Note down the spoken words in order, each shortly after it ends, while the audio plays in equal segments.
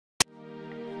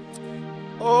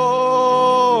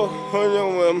Oh,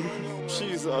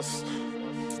 Jesus.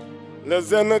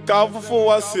 Lezen kafufu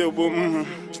wasebum.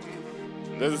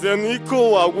 Lezen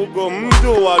iko wagugom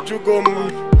do wajugom.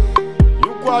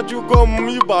 Yukwajugom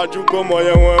ibajugom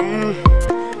oyewem.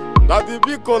 Daddy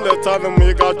biko letanum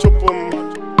iga chupum.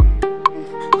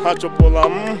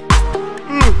 Hachupulam.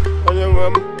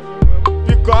 Oyewem.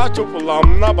 Biko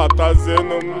hachupulam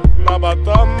nabatazenum.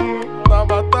 Nabatam.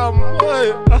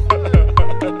 Hey.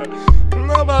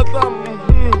 Nabatam.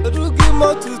 Rugi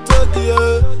motuto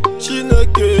die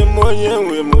Chineke monye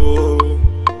wemo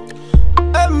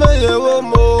Emeyewo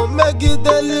mo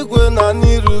megideligwe na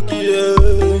nirugie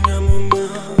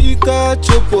Bika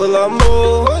chopola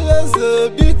mo Oyeze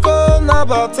biko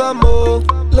nabata mo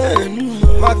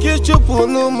Maki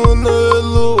chupunu mu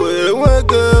n'elu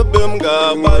enwege ebe m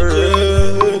ga-agbaje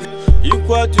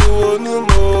Ikwajuwonu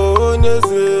mo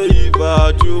onyeze iba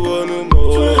ajuwonu mo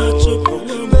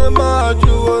Nema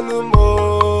ajuwonu mo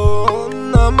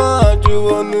Nama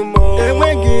ajuwonu mo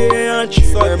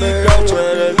Sadika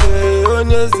nwere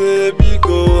onyeze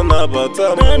biko nabata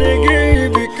mo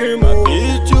Maka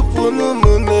ichupunu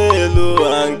mu n'elu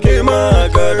anke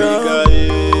magarigaye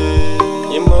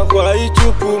Imakwa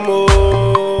ichupu mo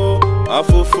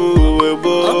Afufu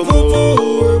webo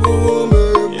mo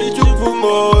Ichupu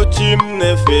mo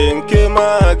chimnefe nke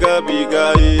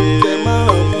magabigaye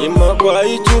Imakwa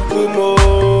ichupu mo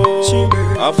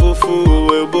Afufu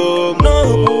webo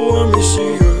mo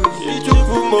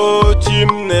Ichupu mo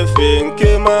chimnefe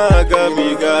nke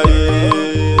magabigaye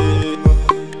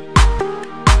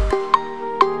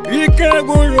Ike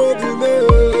gwụrụ obi mee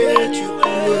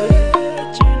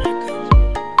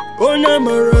Onye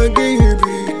mara gị bụ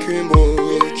ike mo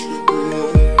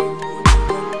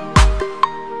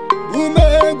Ume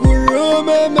gwụrụ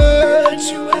omeme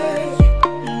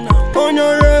Onye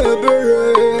ọrụ ebere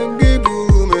gị bụ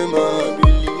ume ma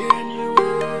bilie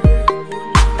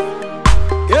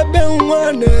Ebe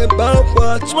nwa na-ebe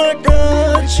akwa tụaka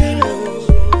chino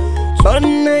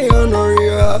Banne ya nọrọ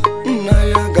ya, nna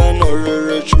ya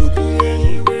ga-anọrịrị Chukwu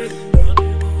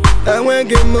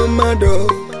Enweghị m mmadụ,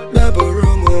 bịabụrụ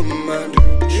m mmadụ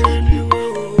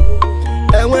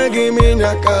Enweghị m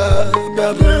ịnyaka,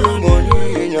 bịabụrụ m onye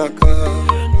ịnyaka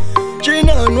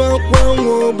Chinanụ akwa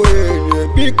nwa ogbenye,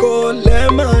 biko lee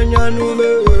m anya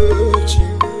n'umechi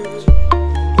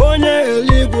Onye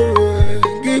eluigwe,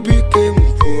 gị bike m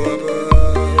pụọba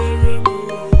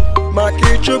Maka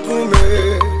ịchụpụ m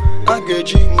a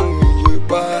ga-eji m iyi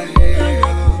gbahịa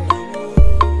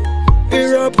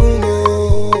Ịrapụ m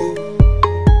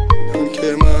nke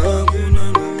ma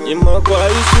Imakwa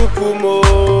ichupu mo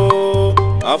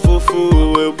Afufu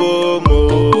webo mo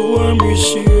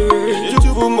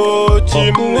Ichupu mo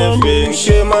chimnefe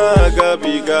nke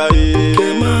magabigaye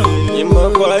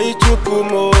Imakwa ichupu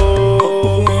mo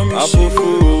Afufu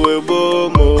webo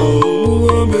mo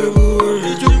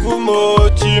Ichupu mo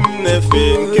chimnefe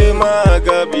nke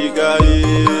magabigaye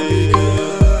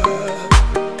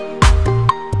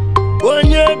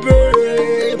Onye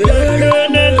bere bere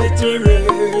na-eletere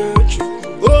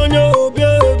Onye obi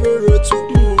ebere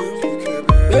tupu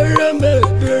Bere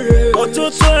mebere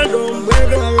Ọtụtụ ego mgbe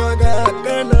gara aga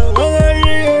aka na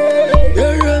nwagharị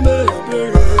Bere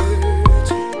mebere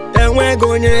Enweghị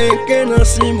onye nke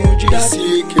na-asị m jisi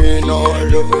ike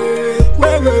n'ọrụ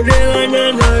Wewere anya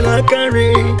na n'akarị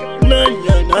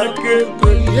N'anya n'aka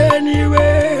ebulie n'iwe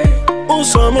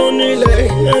Ụzọ m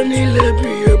niile bụ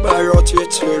ihe gbara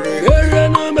ọchịchịrị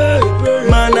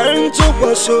Mana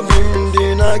ntụkwasị obi m dị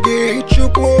na gị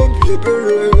Chukwu obi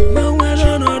ebere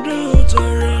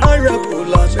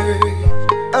Arapụla m,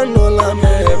 anọla m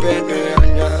ebe dị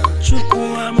anya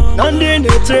Na ndị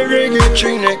na-etere gị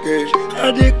Chineke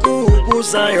adịka ugwu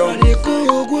Zayọn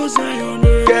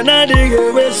Nke na-adịghị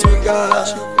ewezuga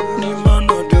n'ime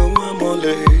ọnọdụ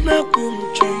nwamole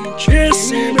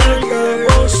Isi n'aka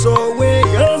ọsọ wee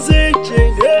gazie ije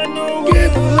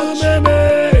n'ụwa omeme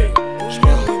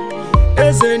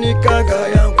Eze n'ike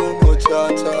agaghị agwụ ụbọchị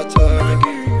atata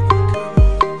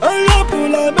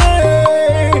Arapụla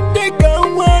mee dịka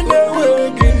nwa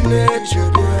na-enweghị nne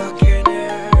chukwu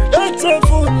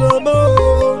Etefula m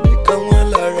dịka nwa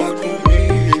lara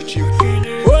n'ihi Chukwu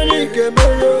Onye ike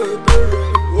mere ebere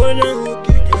Onye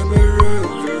nwoke ike mere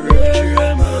ebere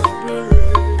Chioma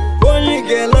Onye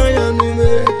ga-ele anya n'ume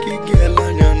ka ị ga-ele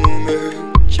anya n'ume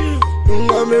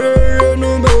Nwa mere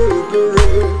n'ume ebere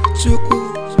Chukwu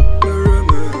mere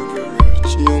m ebere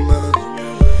Chioma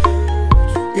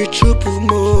Ichupu m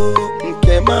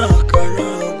nke m akara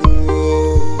agwụ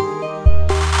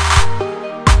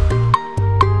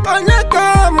Onye ka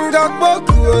m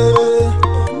ga-akpọku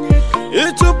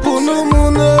Ichupu n'ụmụ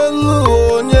n'elu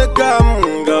onye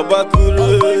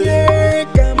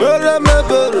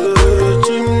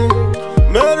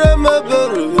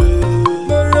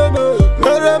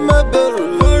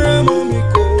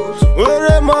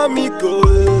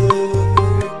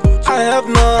have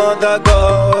no other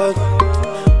God,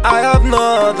 I have no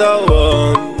other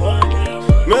one.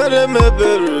 Mere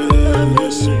mebere,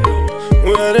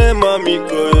 where mami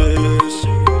goes.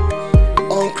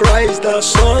 On Christ the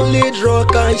solid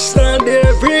rock I stand,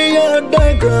 every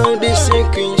other ground is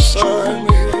sinking sand.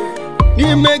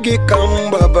 Ni megi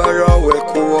kamba bara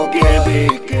wekuoka.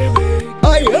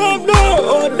 I have no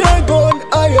other God,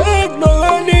 I have no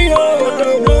any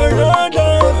other one.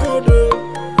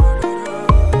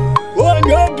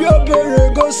 One of your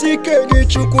berry go seek a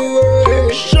chukwe.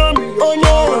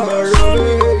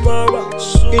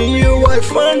 In you I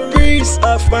find peace,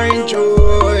 I find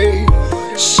joy.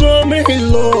 Show me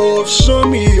love, show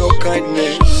me your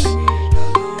kindness.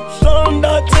 Turn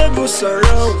that table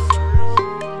around.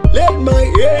 Let my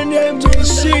enemies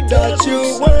see that you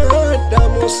want the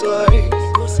Messiah.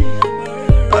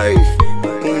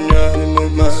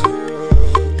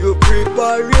 You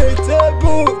prepare a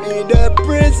table in the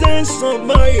presence of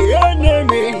my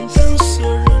enemies.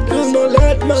 Do not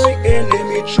let my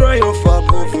enemy triumph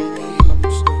above me.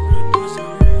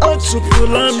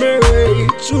 Atupula mere,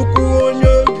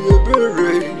 tukuonya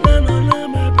biebere.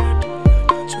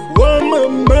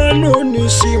 Wamamano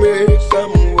nisime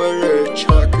kamwere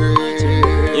chake.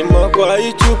 Imakwa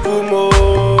ichupumo,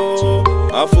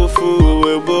 afufu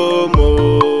webomo.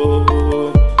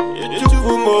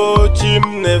 Ichupumo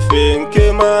chimnefe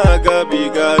nke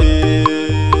magabigaye.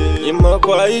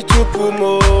 Imakwa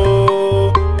ichupumo,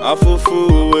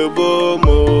 afufu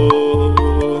webomo.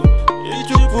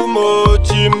 Ichupumo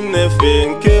chimnefe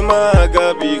nke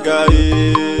magabigaye.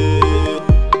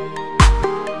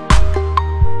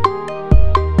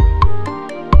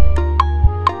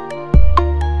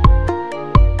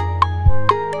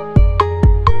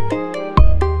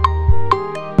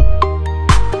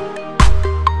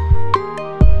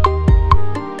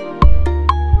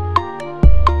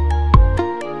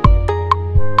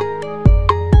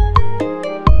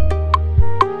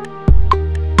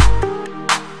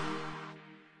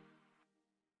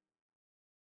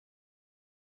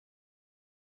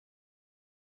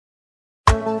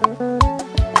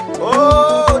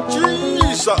 Oh,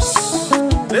 Jesus.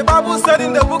 The Bible said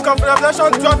in the book of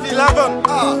Revelation 12:11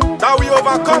 that we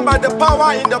overcome by the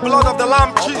power in the blood of the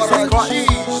Lamb, Jesus Christ.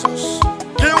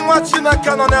 Give what you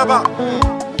can on ever.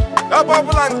 A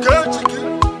bubble and girl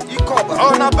chicken.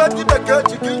 On a betty the girl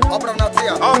chicken.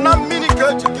 On a mini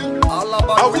girl chicken.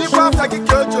 A weep after the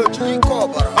girl chicken.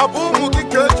 A boom with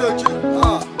girl chicken.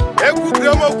 A good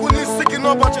grandma couldn't stick in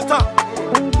no bachata.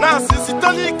 Now, since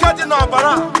Italy cut in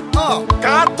Obara,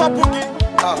 can't top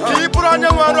keep on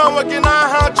your one working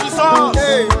on Jesus.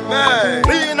 Amen.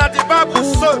 Reading at the Bible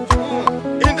said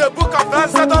in the book of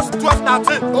Exodus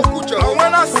 12:13. And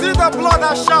when I see the blood, I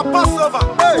shall pass over.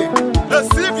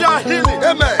 Receive your healing.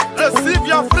 Amen. Receive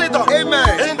your freedom.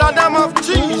 Amen. In the name of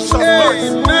Jesus.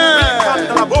 Amen.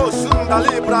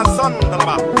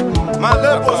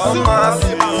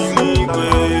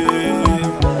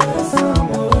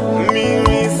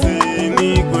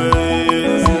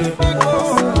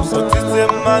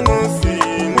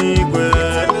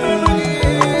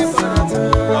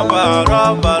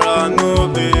 Obara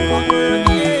nobe,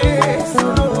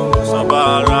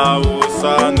 Obara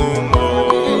usanumo,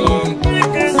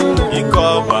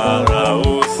 Ikobara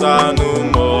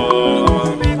usanumo,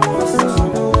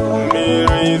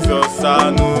 Mirizo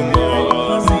sanumo,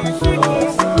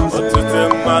 Otute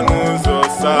manuzo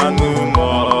sanumo,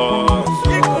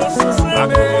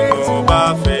 Akuno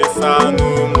bafe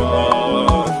sanumo,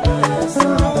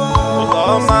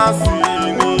 Oloma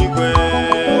sinigwe.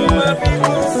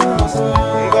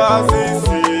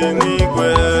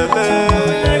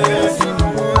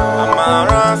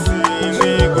 Amara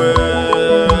sinigwe,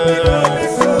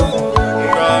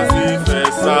 Ngazi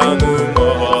fesanumo,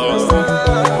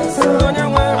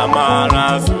 Amara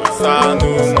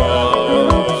susanumo,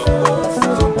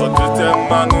 Otute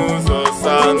manuzo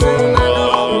sanumo,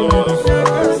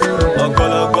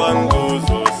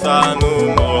 Ogologonduzo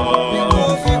sanumo,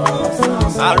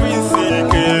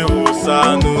 Arisike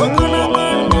usanumo.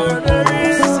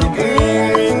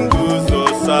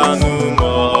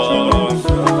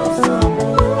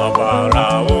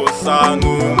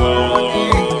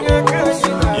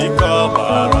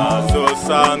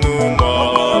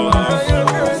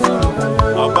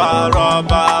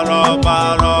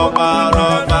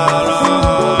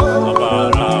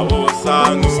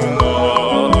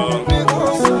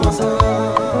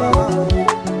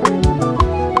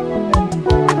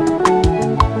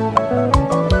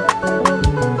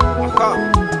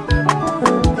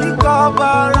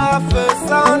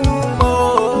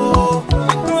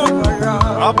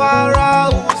 Obara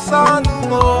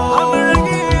usanumo,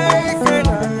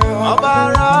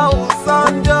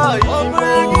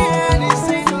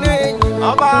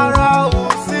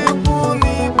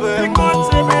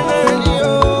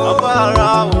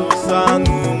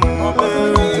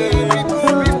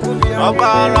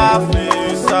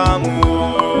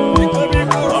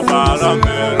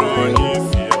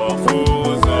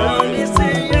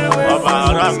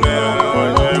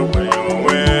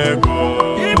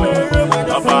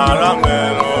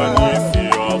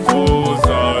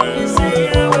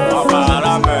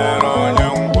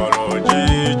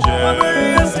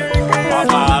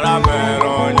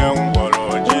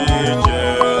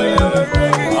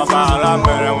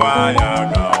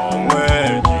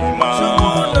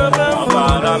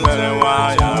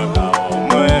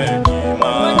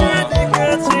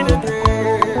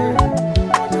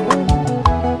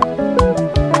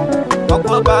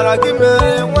 Obara gị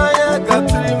mere nwa